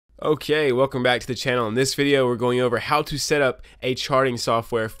Okay, welcome back to the channel. In this video, we're going over how to set up a charting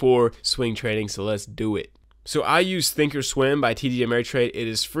software for swing trading, so let's do it. So I use Thinkorswim by TD Ameritrade. It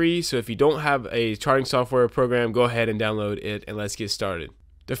is free, so if you don't have a charting software program, go ahead and download it and let's get started.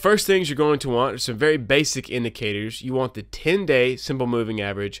 The first things you're going to want are some very basic indicators. You want the 10-day simple moving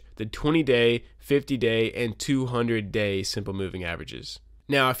average, the 20-day, 50-day, and 200-day simple moving averages.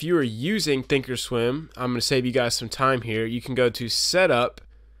 Now, if you are using Thinkorswim, I'm going to save you guys some time here. You can go to Setup,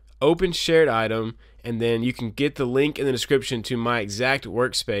 Open Shared Item, and then you can get the link in the description to my exact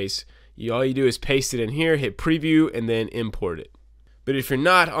workspace. All you do is paste it in here, hit preview, and then import it. But if you're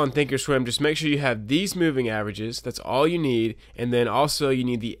not on Thinkorswim, just make sure you have these moving averages. That's all you need. And then also you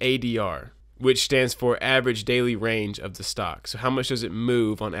need the ADR, which stands for average daily range of the stock. So how much does it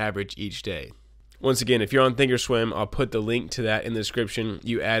move on average each day? Once again, if you're on Thinkorswim, I'll put the link to that in the description.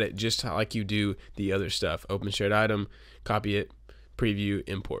 You add it just like you do the other stuff. Open Shared Item, copy it, preview,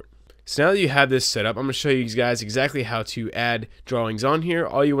 import. So now that you have this set up, I'm going to show you guys exactly how to add drawings on here.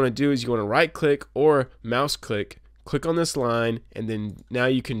 All you want to do is you want to right click or mouse click on this line, and then now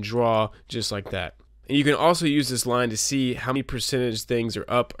you can draw just like that. And you can also use this line to see how many percentage things are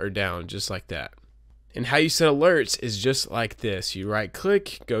up or down, just like that. And how you set alerts is just like this. You right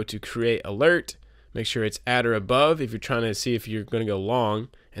click, go to create alert, make sure it's at or above if you're trying to see if you're going to go long,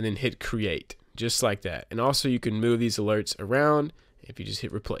 and then hit create, just like that. And also you can move these alerts around if you just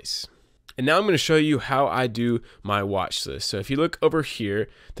hit replace. And now I'm going to show you how I do my watch list. So if you look over here,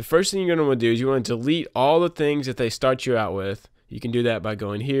 the first thing you're going to want to do is you want to delete all the things that they start you out with. You can do that by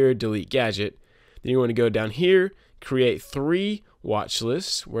going here, delete gadget. Then you want to go down here, create 3 watch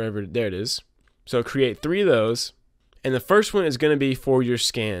lists, wherever, there it is. So create 3 of those. And the first one is going to be for your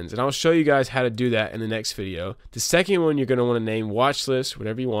scans. And I'll show you guys how to do that in the next video. The second one you're going to want to name watch list,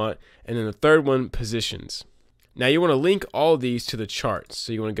 whatever you want. And then the third one, positions. Now you want to link all of these to the charts.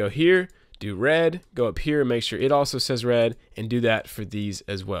 So you want to go here, do red, go up here, make sure it also says red, and do that for these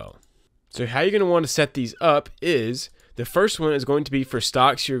as well. So how you're going to want to set these up is, the first one is going to be for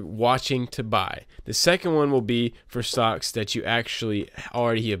stocks you're watching to buy. The second one will be for stocks that you actually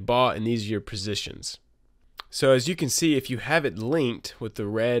already have bought, and these are your positions. So as you can see, if you have it linked with the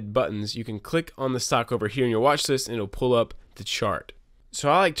red buttons, you can click on the stock over here in your watch list and it'll pull up the chart. So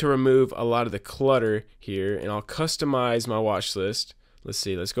I like to remove a lot of the clutter here, and I'll customize my watch list. Let's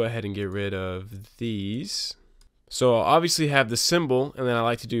see, let's go ahead and get rid of these. So I'll obviously have the symbol, and then I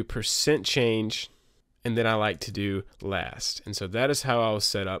like to do % change, and then I like to do last. And so that is how I'll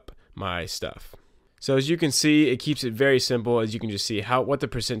set up my stuff. So as you can see, it keeps it very simple, as you can just see what the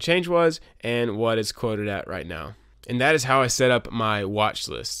 % change was and what it's quoted at right now. And that is how I set up my watch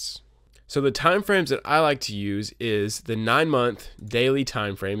lists. So the time frames that I like to use is the 9-month daily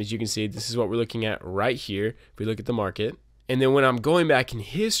time frame. As you can see, this is what we're looking at right here if we look at the market. And then when I'm going back in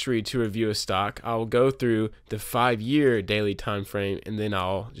history to review a stock, I'll go through the 5-year daily time frame, and then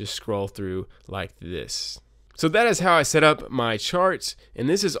I'll just scroll through like this. So that is how I set up my charts, and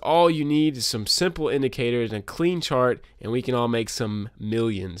this is all you need, is some simple indicators and a clean chart, and we can all make some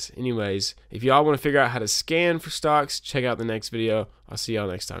millions. Anyways, if y'all want to figure out how to scan for stocks, check out the next video. I'll see y'all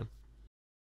next time.